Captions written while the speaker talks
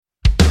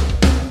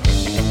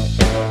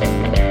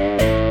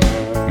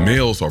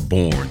Males are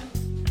born.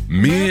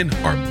 Men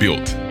are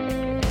built.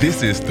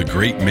 This is the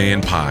Great Man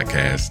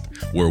Podcast,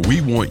 where we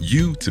want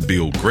you to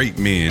build great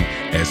men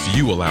as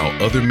you allow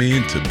other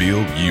men to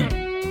build you.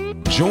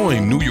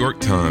 Join New York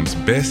Times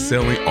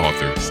best-selling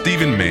author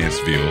Stephen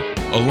Mansfield,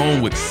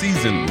 along with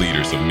seasoned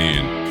leaders of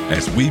men,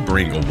 as we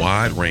bring a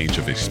wide range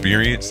of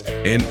experience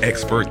and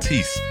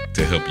expertise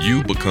to help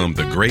you become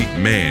the great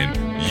man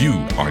you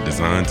are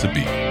designed to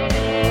be.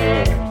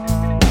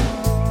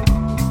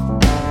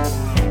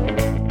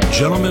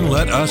 Gentlemen,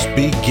 let us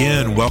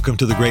begin. Welcome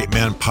to the Great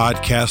Man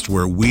Podcast,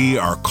 where we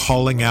are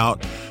calling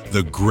out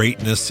the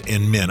greatness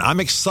in men. I'm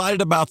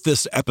excited about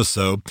this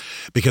episode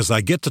because I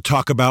get to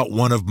talk about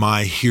one of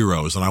my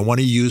heroes, and I want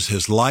to use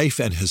his life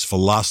and his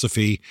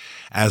philosophy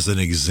as an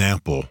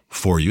example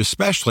for you.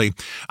 Especially,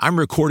 I'm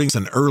recording this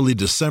in early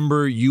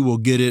December. You will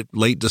get it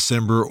late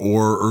December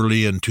or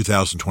early in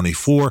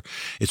 2024.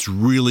 It's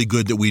really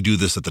good that we do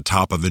this at the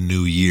top of a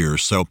new year.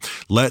 So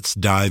let's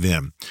dive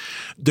in.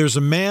 There's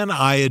a man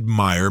I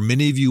admire.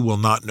 Many of you will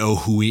not know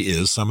who he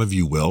is. Some of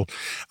you will,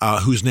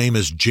 whose name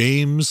is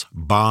James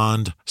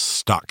Bond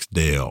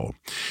Stockdale.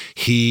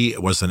 He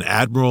was an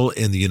admiral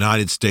in the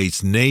United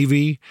States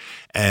Navy,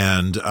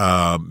 and he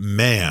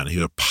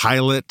was a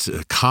pilot,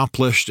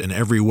 accomplished in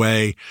every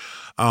way.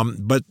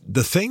 But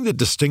the thing that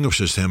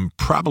distinguishes him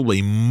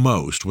probably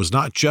most was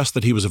not just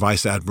that he was a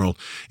vice admiral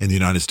in the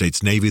United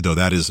States Navy, though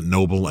that is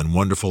noble and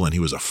wonderful, and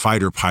he was a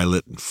fighter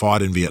pilot and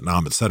fought in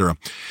Vietnam, etc.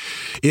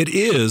 It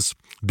is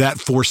that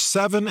for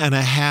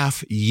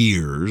 7.5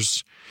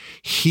 years,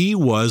 he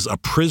was a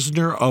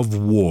prisoner of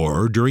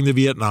war during the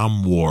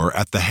Vietnam War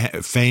at the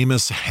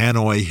famous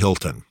Hanoi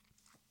Hilton.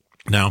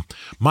 Now,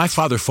 my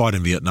father fought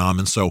in Vietnam,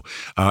 and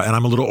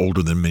I'm a little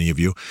older than many of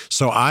you,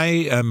 so I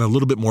am a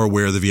little bit more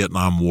aware of the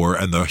Vietnam War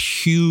and the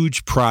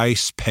huge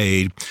price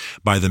paid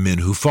by the men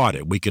who fought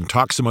it. We can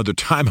talk some other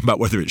time about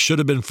whether it should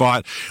have been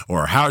fought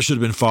or how it should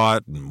have been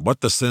fought and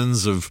what the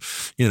sins of,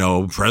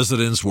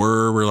 presidents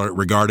were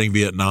regarding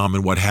Vietnam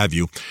and what have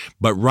you.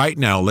 But right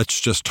now, let's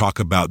just talk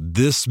about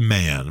this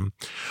man,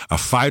 a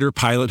fighter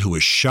pilot who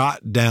was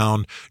shot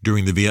down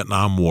during the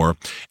Vietnam War,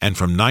 and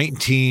from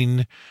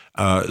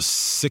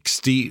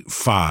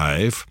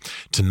 1965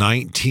 to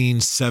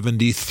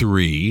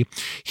 1973,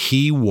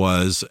 he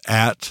was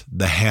at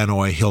the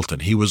Hanoi Hilton.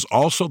 He was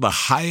also the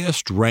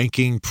highest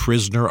ranking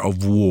prisoner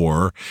of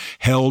war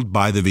held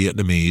by the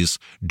Vietnamese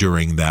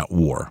during that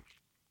war.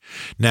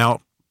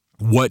 Now,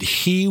 what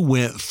he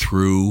went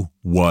through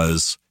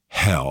was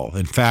hell.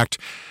 In fact,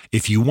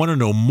 if you want to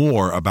know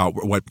more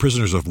about what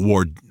prisoners of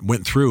war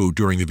went through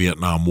during the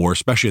Vietnam War,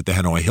 especially at the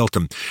Hanoi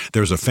Hilton,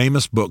 there's a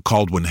famous book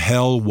called When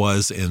Hell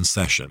Was in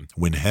Session,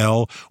 When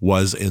Hell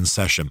Was in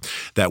Session,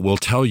 that will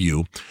tell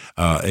you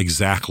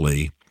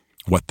exactly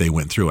what they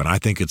went through. And I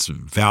think it's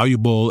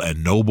valuable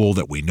and noble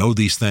that we know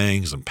these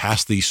things and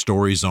pass these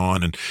stories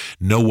on and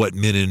know what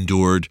men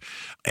endured.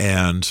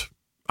 And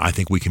I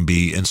think we can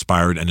be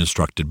inspired and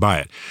instructed by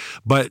it.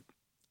 But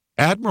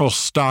Admiral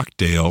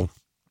Stockdale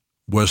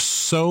was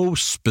so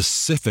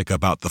specific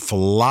about the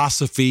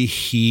philosophy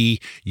he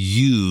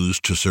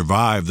used to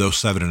survive those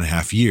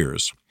 7.5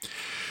 years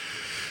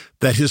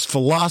that his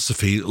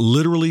philosophy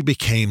literally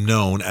became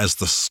known as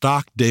the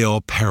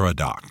Stockdale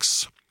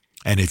Paradox.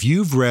 And if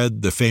you've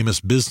read the famous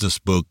business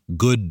book,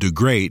 Good to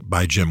Great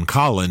by Jim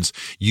Collins,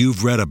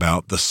 you've read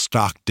about the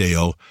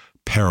Stockdale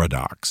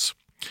Paradox.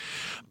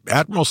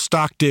 Admiral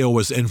Stockdale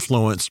was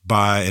influenced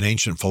by an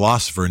ancient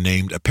philosopher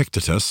named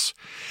Epictetus,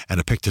 and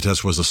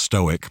Epictetus was a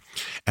Stoic.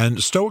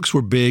 And Stoics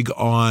were big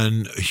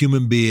on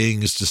human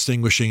beings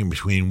distinguishing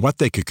between what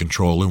they could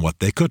control and what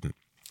they couldn't.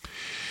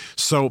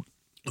 So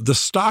the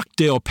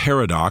Stockdale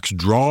Paradox,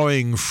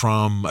 drawing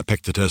from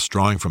Epictetus,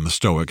 drawing from the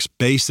Stoics,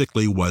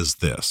 basically was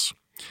this.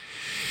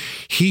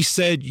 He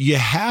said you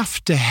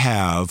have to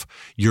have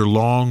your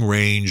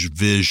long-range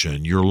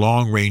vision, your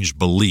long-range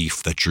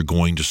belief that you're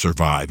going to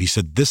survive. He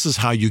said this is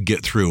how you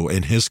get through,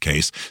 in his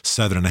case,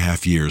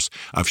 7.5 years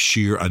of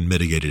sheer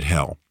unmitigated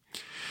hell.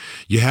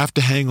 You have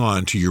to hang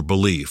on to your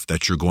belief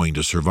that you're going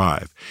to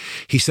survive.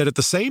 He said at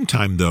the same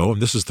time, though,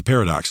 and this is the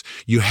paradox,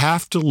 you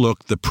have to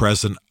look the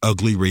present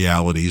ugly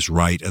realities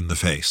right in the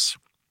face.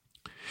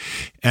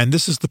 And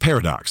this is the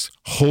paradox.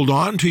 Hold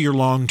on to your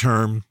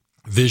long-term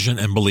vision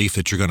and belief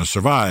that you're going to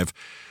survive,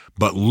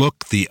 but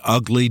look the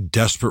ugly,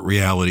 desperate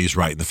realities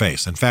right in the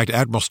face. In fact,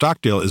 Admiral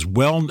Stockdale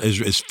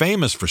is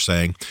famous for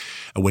saying,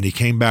 when he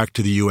came back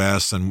to the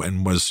U.S.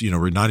 and was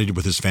reunited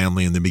with his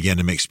family and then began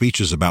to make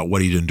speeches about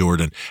what he'd endured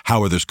and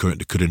how others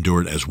could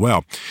endure it as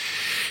well.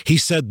 He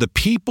said the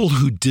people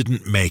who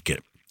didn't make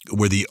it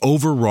were the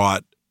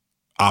overwrought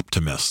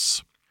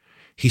optimists.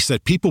 He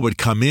said people would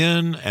come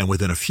in and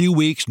within a few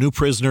weeks, new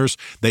prisoners,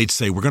 they'd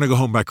say, we're going to go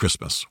home by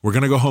Christmas. We're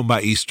going to go home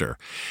by Easter.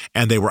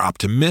 And they were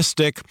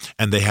optimistic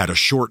and they had a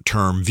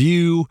short-term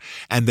view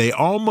and they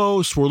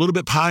almost were a little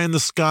bit pie in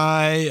the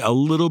sky, a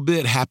little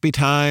bit happy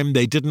time.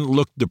 They didn't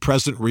look the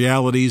present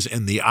realities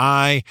in the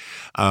eye.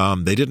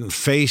 They didn't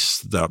face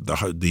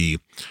the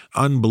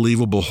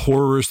unbelievable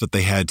horrors that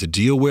they had to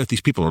deal with. These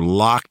people are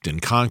locked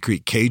in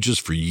concrete cages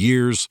for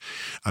years.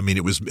 I mean,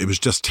 it was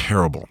just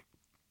terrible.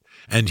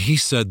 And he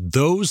said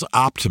those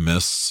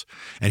optimists,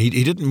 and he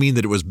didn't mean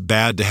that it was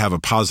bad to have a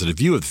positive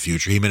view of the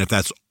future. He meant if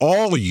that's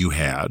all you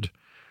had,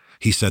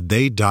 he said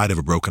they died of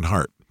a broken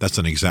heart. That's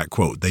an exact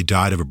quote. They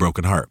died of a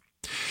broken heart.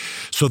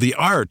 So the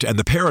art and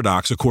the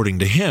paradox, according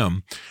to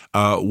him,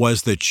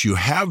 was that you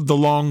have the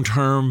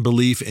long-term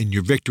belief in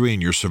your victory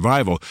and your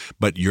survival,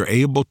 but you're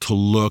able to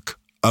look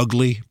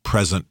ugly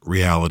present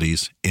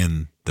realities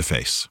in the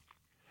face.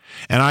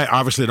 And I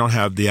obviously don't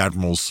have the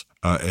Admiral's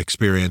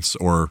experience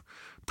or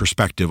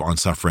perspective on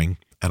suffering,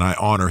 and I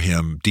honor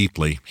him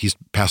deeply. He's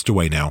passed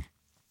away now.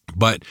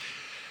 But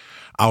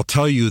I'll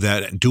tell you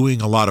that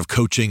doing a lot of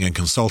coaching and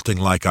consulting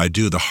like I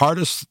do, the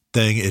hardest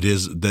thing it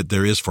is that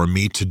there is for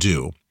me to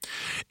do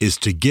is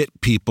to get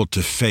people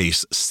to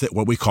face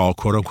what we call,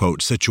 quote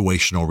unquote,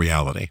 situational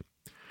reality.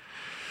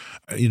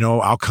 You know,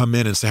 I'll come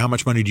in and say, how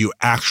much money do you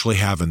actually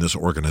have in this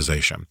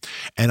organization?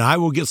 And I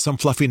will get some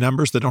fluffy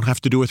numbers that don't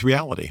have to do with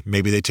reality.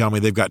 Maybe they tell me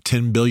they've got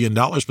 $10 billion,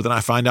 but then I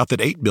find out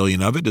that $8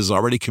 billion of it is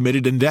already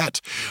committed in debt.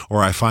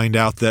 Or I find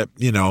out that,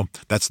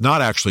 that's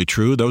not actually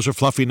true. Those are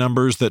fluffy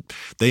numbers that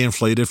they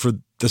inflated for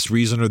this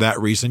reason or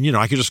that reason.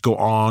 I could just go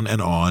on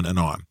and on and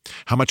on.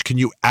 How much can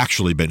you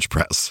actually bench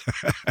press?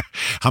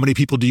 How many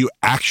people do you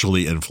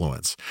actually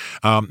influence?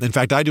 In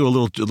fact, I do a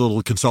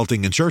little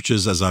consulting in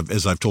churches, as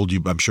I've told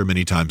you, I'm sure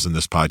many times in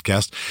this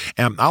podcast.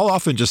 And I'll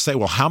often just say,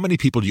 well, how many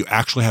people do you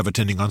actually have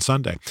attending on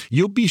Sunday?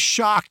 You'll be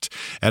shocked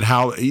at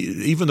how,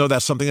 even though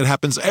that's something that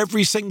happens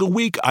every single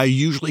week, I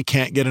usually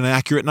can't get an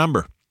accurate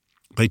number.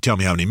 They tell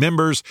me how many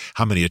members,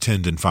 how many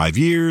attend in 5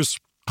 years,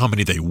 how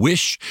many they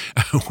wish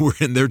were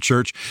in their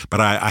church,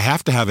 but I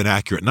have to have an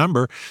accurate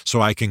number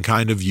so I can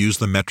kind of use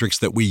the metrics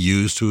that we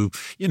use to,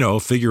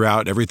 figure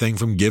out everything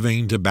from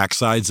giving to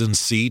backsides and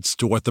seats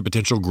to what the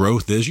potential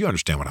growth is. You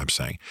understand what I'm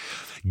saying?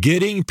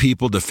 Getting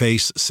people to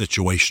face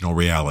situational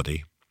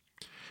reality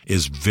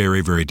is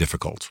very, very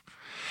difficult.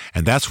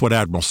 And that's what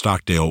Admiral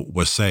Stockdale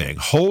was saying.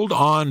 Hold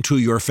on to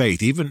your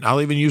faith.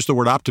 I'll even use the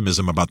word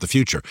optimism about the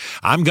future.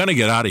 I'm going to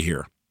get out of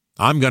here.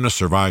 I'm going to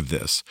survive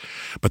this.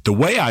 But the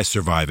way I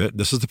survive it,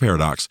 this is the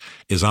paradox,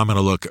 is I'm going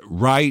to look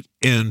right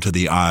into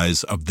the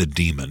eyes of the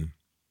demon,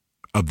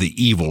 of the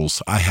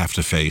evils I have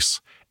to face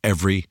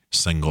every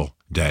single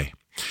day.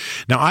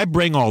 Now, I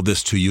bring all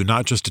this to you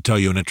not just to tell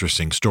you an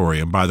interesting story.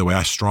 And by the way,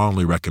 I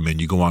strongly recommend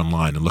you go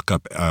online and look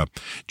up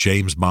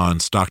James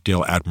Bond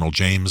Stockdale, Admiral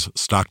James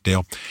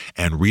Stockdale,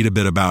 and read a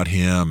bit about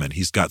him. And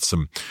he's got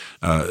some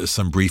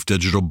brief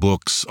digital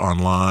books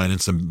online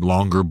and some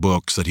longer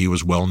books that he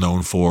was well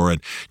known for. And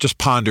just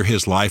ponder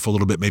his life a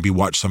little bit, maybe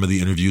watch some of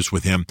the interviews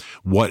with him.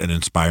 What an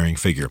inspiring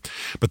figure.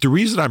 But the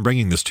reason I'm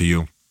bringing this to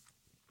you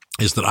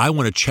is that I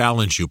want to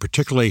challenge you,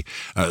 particularly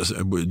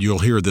you'll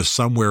hear this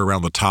somewhere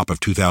around the top of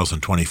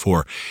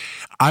 2024.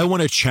 I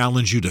want to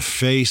challenge you to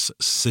face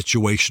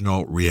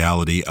situational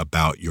reality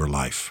about your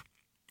life.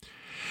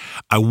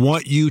 I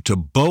want you to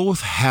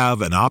both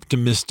have an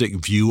optimistic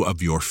view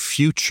of your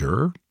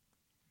future,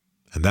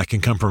 and that can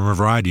come from a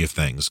variety of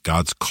things.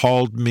 God's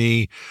called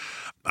me.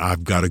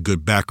 I've got a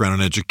good background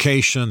in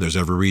education. There's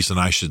every reason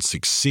I should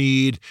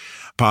succeed.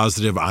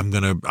 Positive. I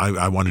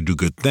want to do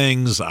good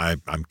things.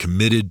 I'm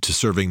committed to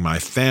serving my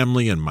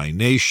family and my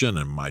nation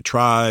and my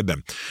tribe.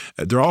 And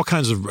there are all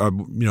kinds of,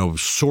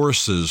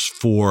 sources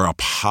for a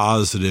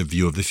positive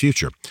view of the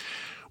future.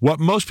 What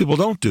most people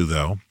don't do,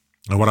 though,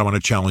 and what I want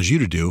to challenge you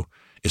to do,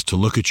 is to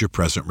look at your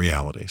present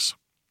realities.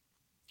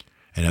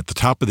 And at the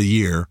top of the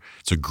year,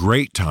 it's a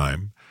great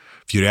time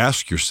for you to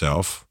ask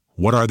yourself,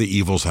 what are the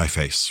evils I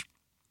face?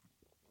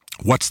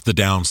 What's the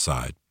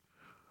downside?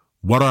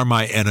 What are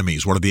my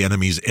enemies? What are the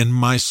enemies in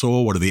my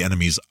soul? What are the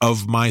enemies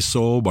of my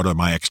soul? What are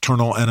my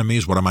external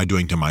enemies? What am I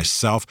doing to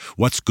myself?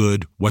 What's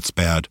good? What's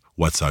bad?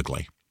 What's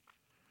ugly?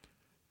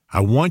 I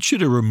want you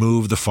to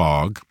remove the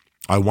fog.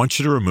 I want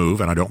you to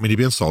remove, and I don't mean to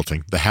be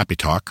insulting, the happy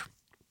talk.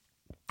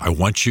 I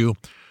want you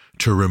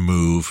to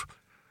remove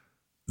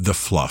the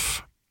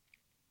fluff,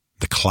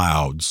 the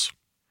clouds,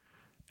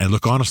 and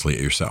look honestly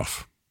at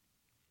yourself.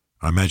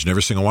 I imagine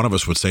every single one of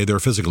us would say there are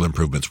physical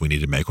improvements we need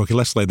to make. Okay,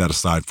 let's lay that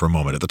aside for a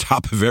moment. At the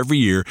top of every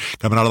year,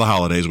 coming out of the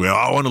holidays, we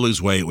all want to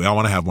lose weight. We all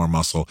want to have more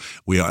muscle.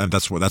 And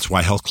that's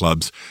why health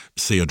clubs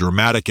see a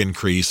dramatic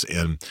increase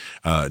in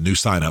new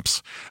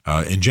signups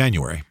in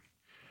January.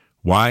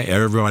 Why?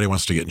 Everybody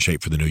wants to get in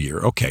shape for the new year.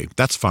 Okay,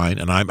 that's fine,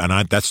 and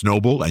I that's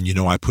noble. And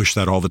I push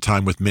that all the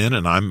time with men.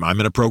 And I'm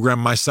in a program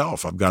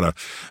myself. I've got a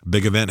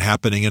big event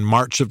happening in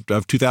March of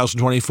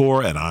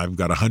 2024, and I've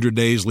got 100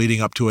 days leading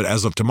up to it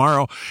as of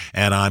tomorrow.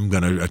 And I'm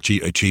going to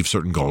achieve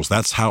certain goals.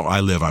 That's how I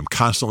live. I'm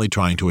constantly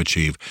trying to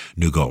achieve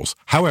new goals.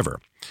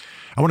 However,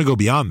 I want to go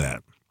beyond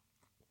that.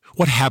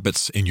 What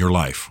habits in your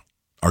life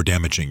are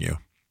damaging you?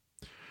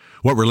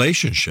 What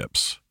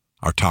relationships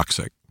are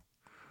toxic?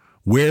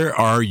 Where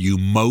are you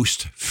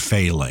most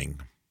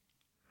failing?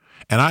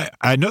 And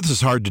I know this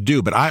is hard to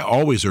do, but I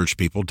always urge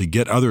people to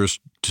get others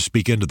to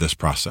speak into this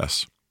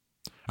process.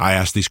 I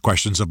ask these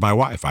questions of my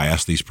wife. I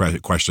ask these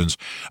questions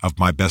of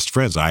my best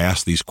friends. I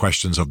ask these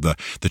questions of the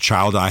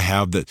child I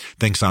have that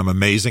thinks I'm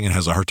amazing and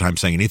has a hard time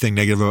saying anything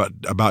negative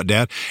about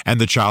Dad, and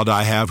the child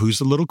I have who's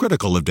a little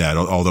critical of Dad,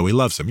 although he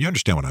loves him. You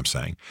understand what I'm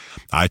saying?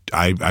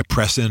 I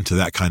press into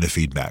that kind of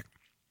feedback.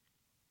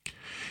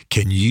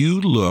 Can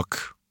you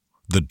look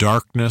the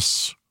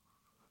darkness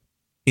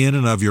in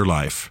and of your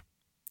life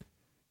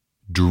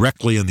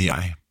directly in the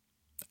eye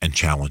and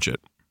challenge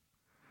it?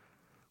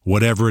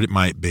 Whatever it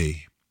might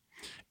be.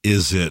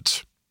 Is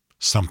it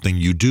something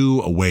you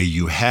do, a way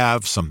you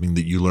have, something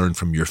that you learn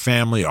from your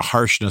family, a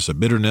harshness, a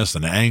bitterness,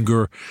 an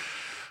anger,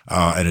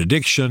 an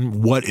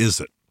addiction? What is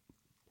it?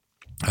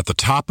 At the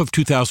top of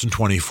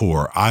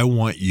 2024, I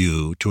want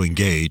you to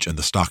engage in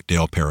the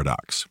Stockdale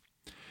paradox.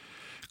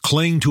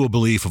 Cling to a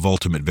belief of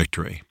ultimate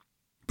victory,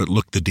 but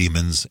look the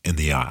demons in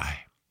the eye.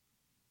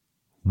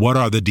 What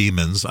are the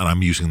demons? And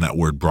I'm using that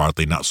word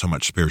broadly, not so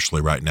much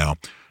spiritually right now.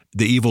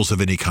 The evils of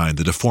any kind,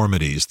 the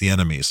deformities, the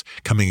enemies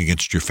coming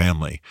against your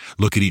family.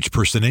 Look at each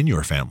person in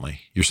your family,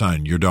 your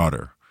son, your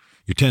daughter,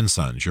 your 10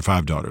 sons, your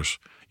 5 daughters,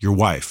 your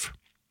wife,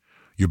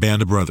 your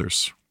band of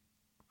brothers.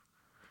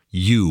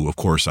 You, of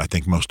course, I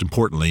think most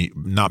importantly,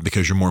 not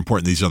because you're more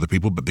important than these other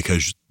people, but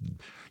because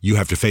you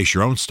have to face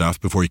your own stuff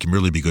before you can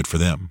really be good for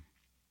them.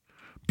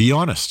 Be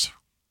honest.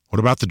 What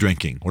about the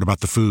drinking? What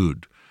about the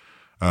food?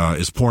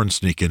 Is porn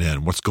sneaking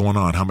in? What's going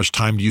on? How much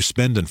time do you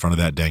spend in front of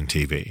that dang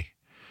TV?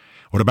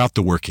 What about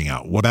the working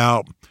out? What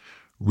about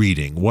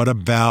reading? What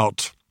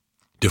about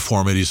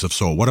deformities of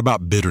soul? What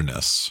about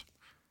bitterness?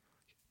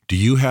 Do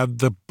you have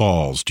the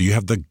balls? Do you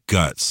have the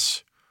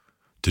guts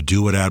to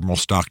do what Admiral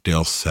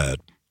Stockdale said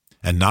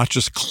and not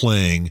just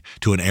cling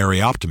to an airy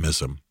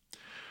optimism,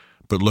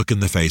 but look in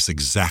the face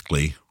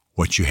exactly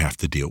what you have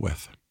to deal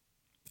with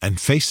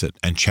and face it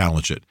and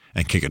challenge it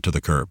and kick it to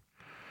the curb?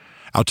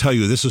 I'll tell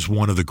you, this is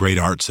one of the great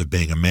arts of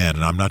being a man,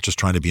 and I'm not just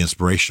trying to be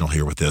inspirational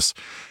here with this.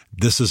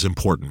 This is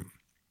important.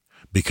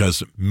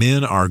 Because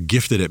men are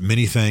gifted at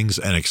many things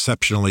and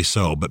exceptionally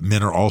so, but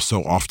men are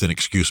also often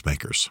excuse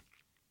makers.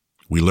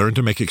 We learn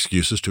to make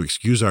excuses to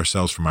excuse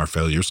ourselves from our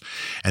failures,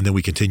 and then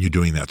we continue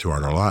doing that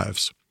throughout our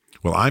lives.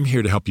 Well, I'm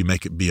here to help you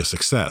make it be a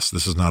success.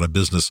 This is not a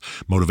business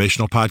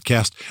motivational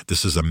podcast.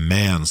 This is a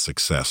man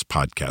success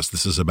podcast.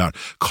 This is about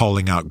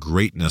calling out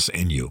greatness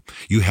in you.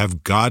 You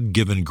have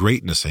God-given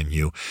greatness in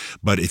you,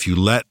 but if you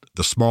let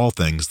the small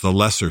things, the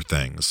lesser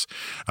things,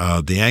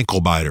 the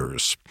ankle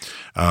biters,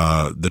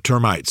 the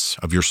termites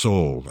of your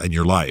soul and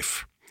your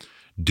life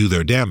do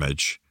their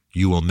damage,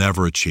 you will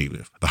never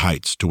achieve the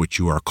heights to which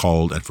you are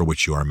called and for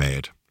which you are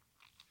made.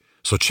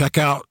 So check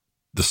out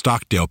the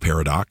Stockdale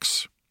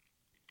paradox.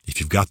 If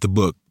you've got the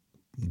book,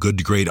 Good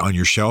to Great, on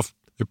your shelf,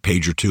 there's a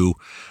page or two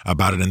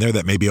about it in there.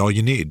 That may be all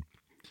you need.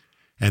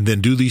 And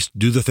then do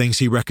the things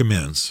he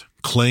recommends.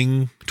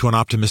 Cling to an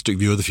optimistic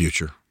view of the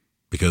future,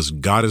 because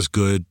God is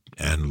good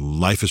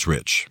and life is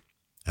rich,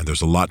 and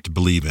there's a lot to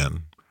believe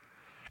in.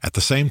 At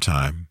the same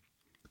time,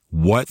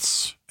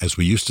 what's, as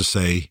we used to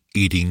say,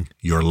 eating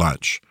your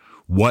lunch?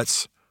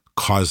 What's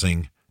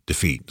causing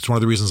defeat? It's one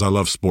of the reasons I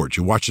love sports.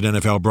 You watch an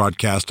NFL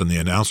broadcast and the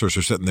announcers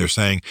are sitting there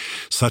saying,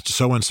 such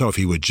so-and-so, if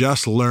he would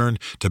just learn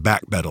to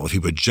backpedal, if he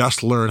would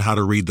just learn how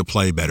to read the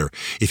play better,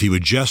 if he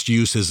would just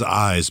use his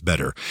eyes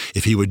better,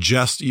 if he would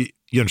just, you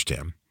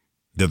understand.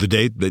 The other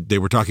day, they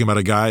were talking about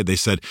a guy. They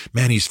said,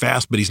 man, he's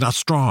fast, but he's not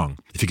strong.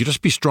 If he could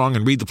just be strong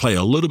and read the play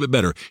a little bit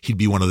better, he'd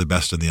be one of the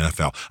best in the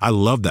NFL. I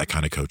love that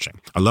kind of coaching.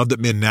 I love that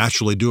men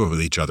naturally do it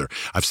with each other.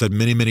 I've said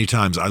many, many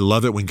times, I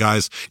love it when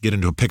guys get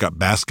into a pickup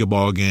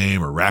basketball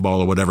game or rag ball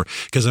or whatever,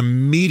 because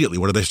immediately,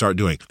 what do they start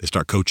doing? They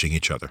start coaching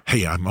each other.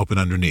 Hey, I'm open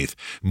underneath.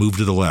 Move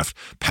to the left.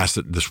 Pass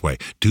it this way.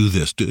 Do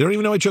this. They don't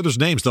even know each other's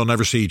names. They'll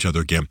never see each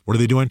other again. What are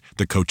they doing?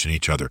 They're coaching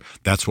each other.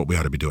 That's what we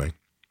ought to be doing.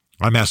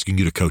 I'm asking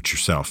you to coach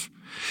yourself.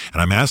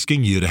 And I'm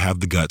asking you to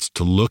have the guts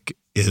to look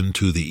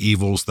into the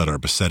evils that are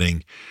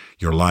besetting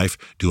your life.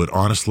 Do it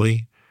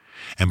honestly.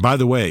 And by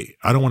the way,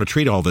 I don't want to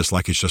treat all this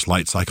like it's just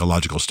light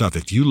psychological stuff.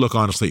 If you look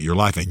honestly at your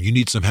life and you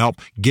need some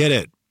help, get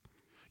it.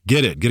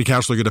 Get it. Get a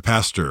counselor, get a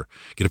pastor,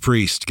 get a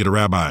priest, get a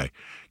rabbi.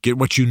 Get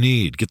what you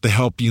need. Get the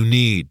help you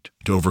need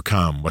to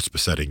overcome what's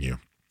besetting you.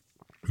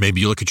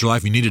 Maybe you look at your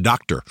life, you need a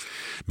doctor.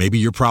 Maybe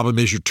your problem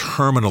is you're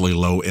terminally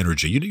low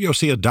energy. You need to go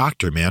see a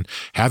doctor, man.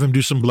 Have him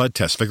do some blood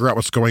tests. Figure out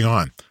what's going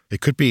on.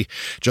 It could be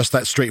just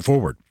that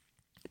straightforward.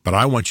 But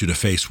I want you to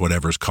face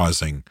whatever's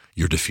causing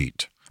your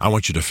defeat. I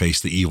want you to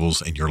face the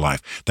evils in your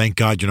life. Thank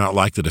God you're not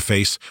likely to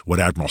face what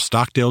Admiral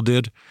Stockdale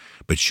did,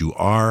 but you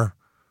are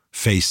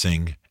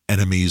facing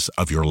enemies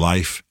of your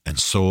life and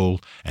soul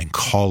and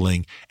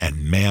calling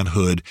and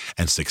manhood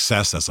and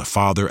success as a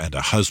father and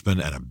a husband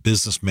and a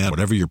businessman,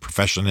 whatever your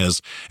profession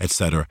is,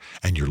 etc.,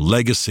 and your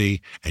legacy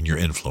and your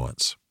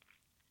influence.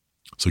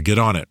 So get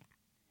on it.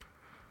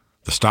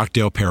 The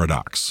Stockdale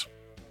paradox.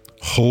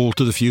 hold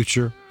to the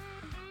future,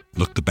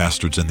 look the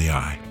bastards in the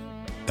eye.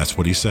 That's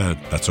what he said.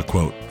 That's a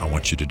quote. I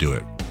want you to do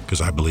it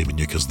because I believe in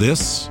you, because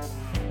this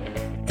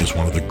is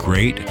one of the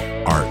great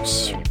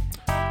arts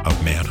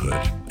of manhood.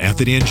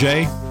 Anthony and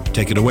Jay,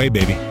 take it away,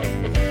 baby.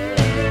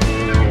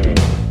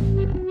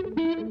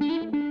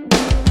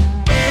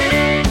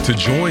 To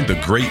join the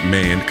Great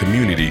Man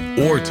community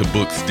or to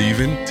book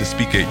Stephen to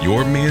speak at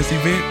your men's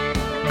event,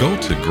 go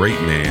to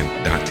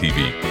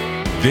greatman.tv.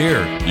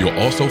 There, you'll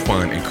also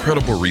find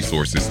incredible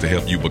resources to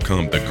help you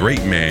become the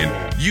great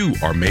man you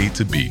are made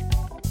to be.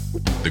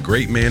 The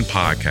Great Man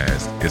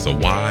Podcast is a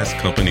Wise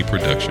Company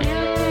production.